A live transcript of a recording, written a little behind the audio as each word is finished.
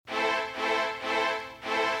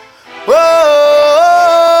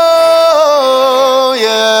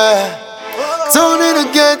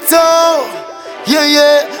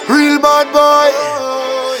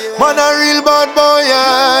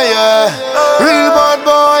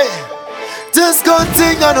good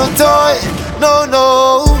thing and no toy. No,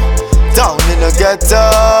 no. Down in the ghetto,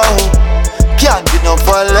 can't be no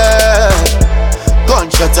falling.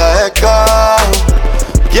 Gunshot a echo,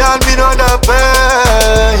 can't be no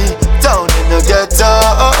pay. Down in the ghetto,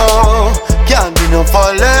 can't be no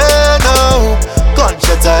falling. No.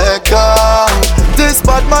 Gunshot a echo. This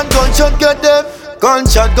bad man gunshot get them.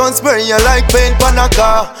 Gunshot gun spray you like paint on a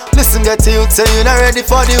car. Listen, get to you, say you're not ready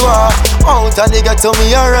for the war. Out and they get to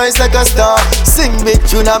me, I rise like a star. Sing big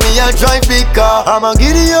tune and me, I drive big car. I'm a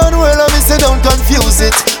Gideon, well, I me say don't confuse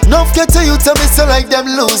it. Enough get to you, tell me say like them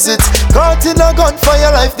lose it. Caught in a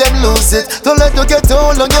gunfire life, them lose it. Don't let you get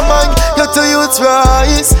hold on your mind, get to youth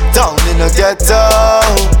rise. Down in the ghetto,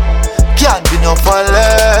 can't be no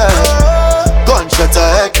falling. Gunshot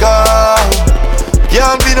a echo,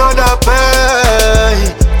 can't be no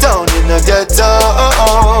pay. Down in the ghetto,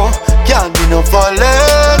 can't be no falling.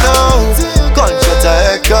 No. Gunshot a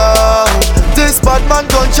echo. This bad man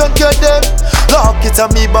gunshot get them. Lock it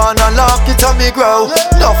on me born and lock it on me grow.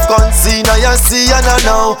 Enough gun see now you see and I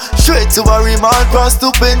know. Straight to a rim all cross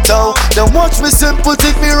to Pinto. Then watch me simple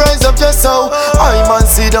take me rise up just so. I man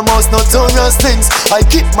see the most notorious things. I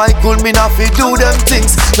keep my cool, me not fi do them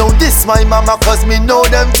things. Don't diss my mama cause me know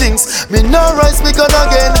them things. Me no rise me gun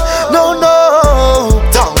again. No, no.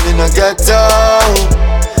 Down in the ghetto,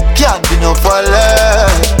 can't be no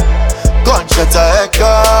falling. Gunshot a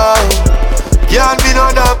echo, can't be no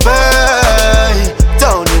pay.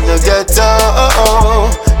 Down in the ghetto,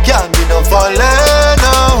 can't be no falling.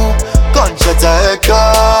 No. Gunshot a echo.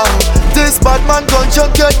 This bad man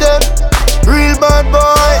gunshot get them. Real bad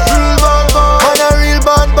boy, real bad boy. Man a real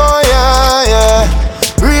bad boy, yeah, yeah.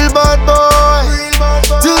 Real bad boy.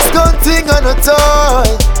 This gun thing and a toy.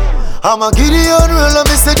 I'm a Gideon rule and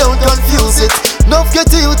me say don't confuse it. Enough get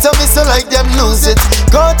to you tell me so like them lose it.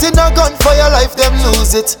 Caught in a gunfire life them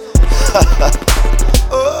lose it.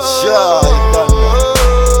 Sure.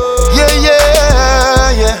 Yeah, yeah,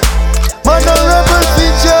 yeah. Man a rebel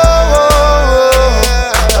feature.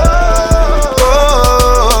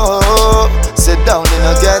 Sit down in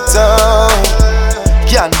a ghetto,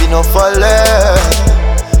 can't be no falling.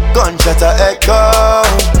 Gunshot a echo,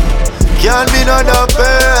 can't be no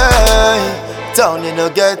pay. Down in the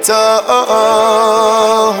ghetto,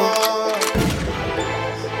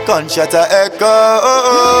 gunshot a echo.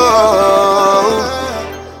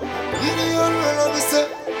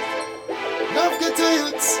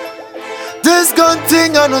 This gun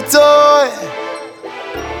thing and no toy.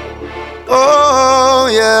 Oh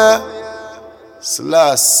yeah.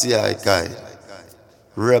 Selassie I guide.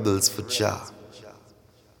 Rebels for Jah.